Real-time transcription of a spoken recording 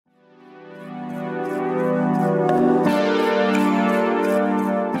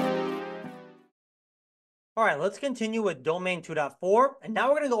All right, let's continue with domain 2.4. And now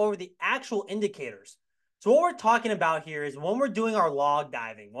we're going to go over the actual indicators. So what we're talking about here is when we're doing our log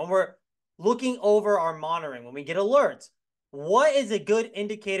diving, when we're looking over our monitoring, when we get alerts, what is a good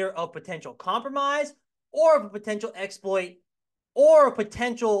indicator of potential compromise or of a potential exploit or a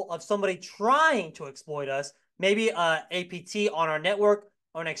potential of somebody trying to exploit us, maybe a APT on our network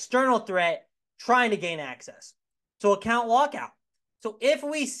or an external threat trying to gain access. So account lockout. So if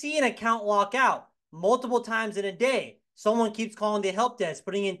we see an account lockout multiple times in a day, someone keeps calling the help desk,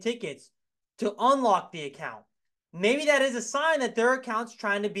 putting in tickets to unlock the account, maybe that is a sign that their account's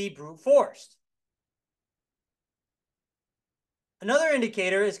trying to be brute forced. Another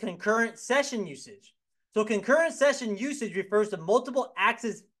indicator is concurrent session usage. So concurrent session usage refers to multiple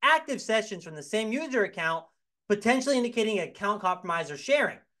active sessions from the same user account, potentially indicating account compromise or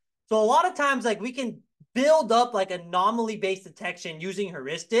sharing. So a lot of times, like, we can build up like anomaly-based detection using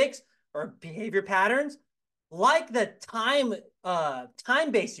heuristics or behavior patterns, like the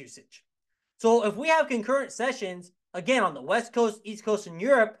time-based usage. So if we have concurrent sessions, again, on the West Coast, East Coast, and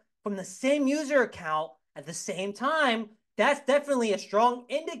Europe, from the same user account at the same time, that's definitely a strong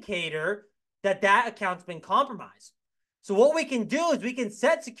indicator that that account's been compromised. So what we can do is we can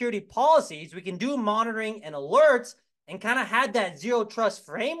set security policies, we can do monitoring and alerts, and kind of had that zero trust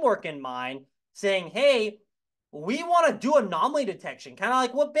framework in mind, saying, hey, we want to do anomaly detection, kind of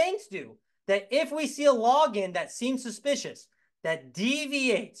like what banks do. That if we see a login that seems suspicious, that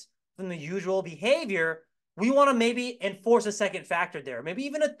deviates from the usual behavior, we want to maybe enforce a second factor there, maybe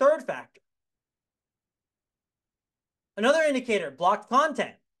even a third factor. Another indicator, blocked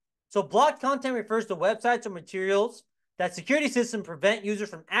content. So blocked content refers to websites or materials that security systems prevent users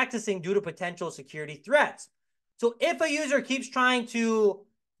from accessing due to potential security threats. So if a user keeps trying to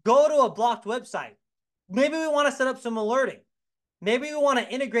go to a blocked website, maybe we want to set up some alerting. Maybe we want to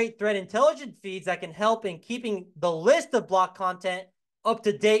integrate threat intelligence feeds that can help in keeping the list of blocked content up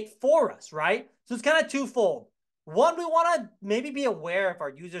to date for us, right? So it's kind of twofold. One, we want to maybe be aware if our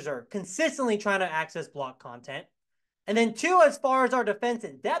users are consistently trying to access blocked content. And then two, as far as our defense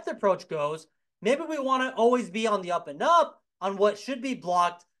in depth approach goes, maybe we want to always be on the up and up on what should be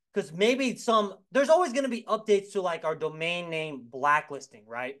blocked, because maybe there's always going to be updates to like our domain name blacklisting,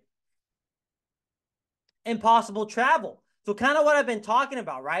 right? Impossible travel. So kind of what I've been talking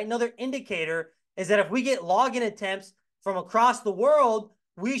about, right? Another indicator is that if we get login attempts from across the world,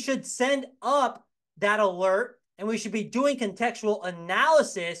 we should send up that alert and we should be doing contextual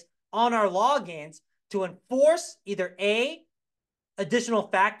analysis on our logins to enforce either A, additional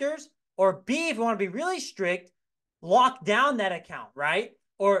factors, or B, if we want to be really strict, lock down that account, right?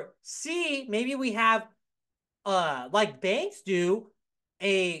 Or C, maybe we have, like banks do,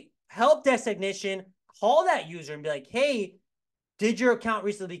 a help desk technician call that user and be like, hey, did your account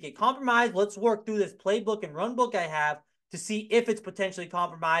recently get compromised? Let's work through this playbook and runbook I have to see if it's potentially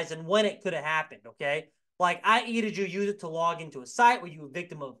compromised and when it could have happened, okay? Like, i.e., did you use it to log into a site? Were you a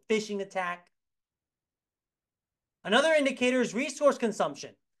victim of a phishing attack? Another indicator is resource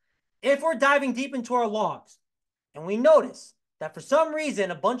consumption. If we're diving deep into our logs and we notice that for some reason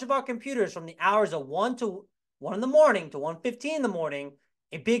a bunch of our computers from the hours of 1 in the morning to 1:15 in the morning,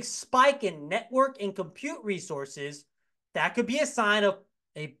 a big spike in network and compute resources, that could be a sign of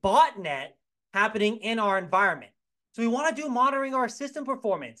a botnet happening in our environment. So we want to do monitoring our system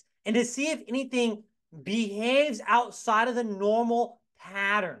performance and to see if anything behaves outside of the normal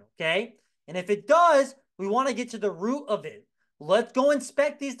pattern, okay? And if it does, we want to get to the root of it. Let's go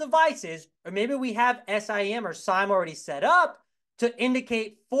inspect these devices, or maybe we have SIM or SIM already set up to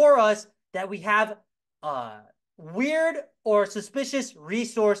indicate for us that we have weird or suspicious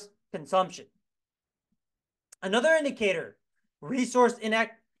resource consumption. Another indicator, resource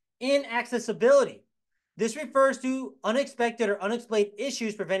inaccessibility. This refers to unexpected or unexplained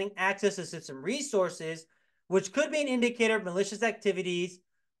issues preventing access to system resources, which could be an indicator of malicious activities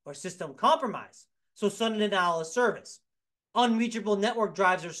or system compromise. So sudden denial of service, unreachable network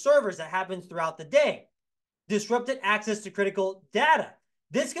drives or servers that happens throughout the day, disrupted access to critical data.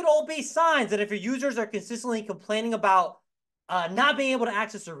 This could all be signs that if your users are consistently complaining about not being able to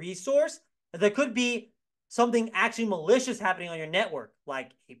access a resource, there could be something actually malicious happening on your network,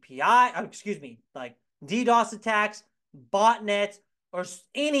 like like DDoS attacks, botnets, or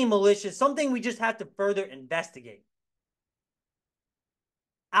any malicious, something we just have to further investigate.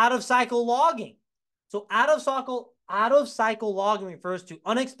 Out of cycle logging. So out of cycle logging refers to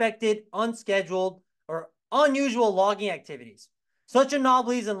unexpected, unscheduled, or unusual logging activities. Such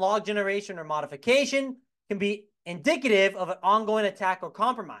anomalies in log generation or modification can be indicative of an ongoing attack or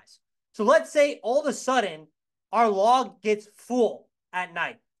compromise. So let's say all of a sudden our log gets full at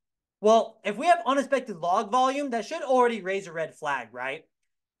night. Well, if we have unexpected log volume, that should already raise a red flag, right?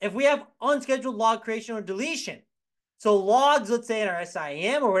 If we have unscheduled log creation or deletion, so logs, let's say in our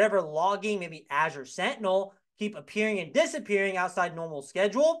SIM or whatever logging, maybe Azure Sentinel, keep appearing and disappearing outside normal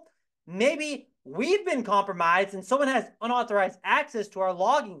schedule, maybe we've been compromised and someone has unauthorized access to our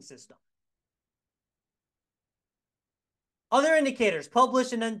logging system. Other indicators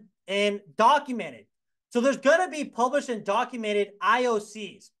published and documented. So there's going to be published and documented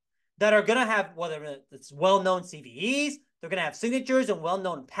IOCs that are going to have, whether it's well-known CVEs, they're going to have signatures and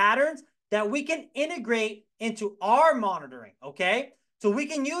well-known patterns that we can integrate into our monitoring, okay? So we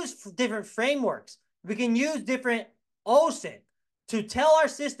can use different frameworks. We can use different OSINT to tell our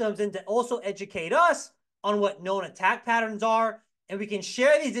systems and to also educate us on what known attack patterns are, and we can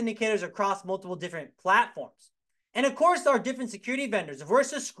share these indicators across multiple different platforms. And of course, there are different security vendors. If we're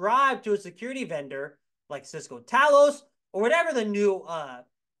subscribed to a security vendor like Cisco Talos or whatever the new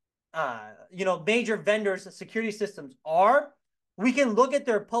major vendors' security systems are, we can look at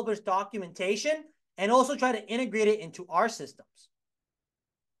their published documentation and also try to integrate it into our systems.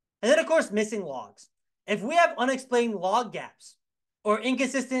 And then, of course, missing logs. If we have unexplained log gaps or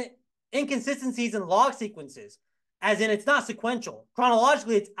inconsistencies in log sequences, as in it's not sequential,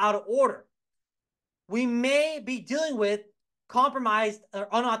 chronologically it's out of order, we may be dealing with compromised or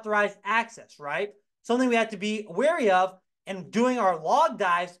unauthorized access, right? Something we have to be wary of, and doing our log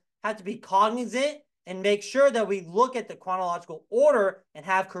dives have to be cognizant and make sure that we look at the chronological order and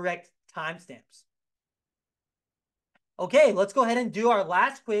have correct timestamps. Okay, let's go ahead and do our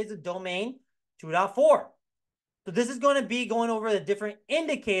last quiz of domain 2.4. So this is going to be going over the different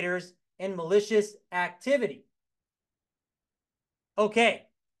indicators in malicious activity. Okay,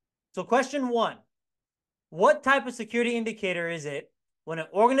 so question 1. What type of security indicator is it when an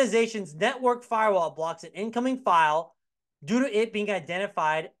organization's network firewall blocks an incoming file due to it being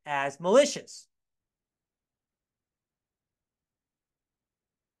identified as malicious?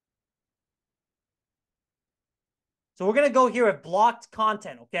 So we're going to go here with blocked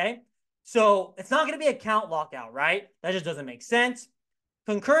content, okay? So it's not going to be account lockout, right? That just doesn't make sense.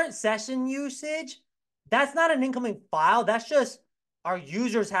 Concurrent session usage, that's not an incoming file. That's just our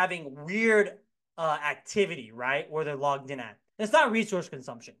users having weird activity, right? Where they're logged in at. It's not resource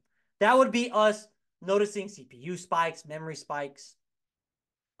consumption. That would be us noticing CPU spikes, memory spikes.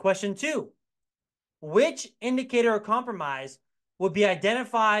 Question 2, which indicator of compromise would be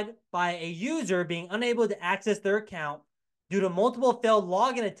identified by a user being unable to access their account due to multiple failed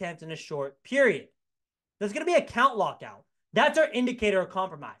login attempts in a short period? There's going to be account lockout. That's our indicator of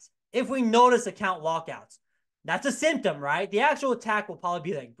compromise. If we notice account lockouts, that's a symptom, right? The actual attack will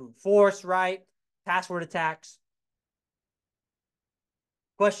probably be like brute force, right? Password attacks.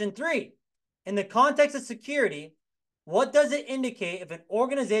 Question 3, in the context of security, what does it indicate if an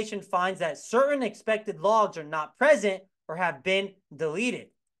organization finds that certain expected logs are not present or have been deleted?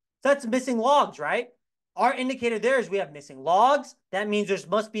 So that's missing logs, right? Our indicator there is we have missing logs. That means there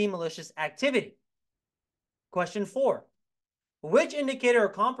must be malicious activity. Question 4, which indicator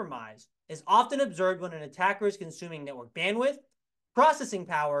of compromise is often observed when an attacker is consuming network bandwidth, processing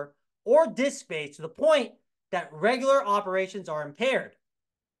power, or disk space to the point that regular operations are impaired?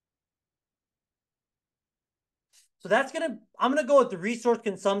 So I'm going to go with the resource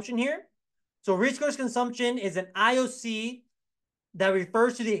consumption here. So resource consumption is an IOC that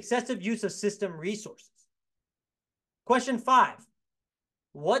refers to the excessive use of system resources. Question 5,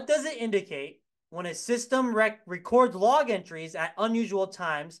 what does it indicate when a system records log entries at unusual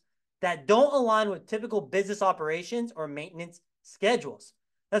times that don't align with typical business operations or maintenance schedules?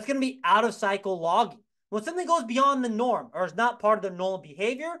 That's going to be out of cycle logging. When something goes beyond the norm or is not part of the normal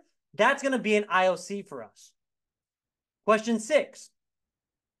behavior, that's going to be an IOC for us. Question 6,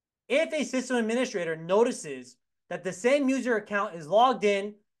 if a system administrator notices that the same user account is logged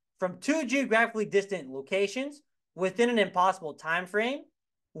in from 2 geographically distant locations within an impossible time frame,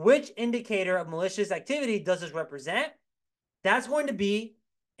 which indicator of malicious activity does this represent? That's going to be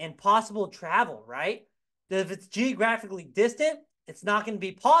impossible travel, right? If it's geographically distant, it's not going to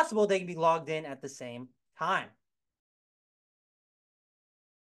be possible they can be logged in at the same time.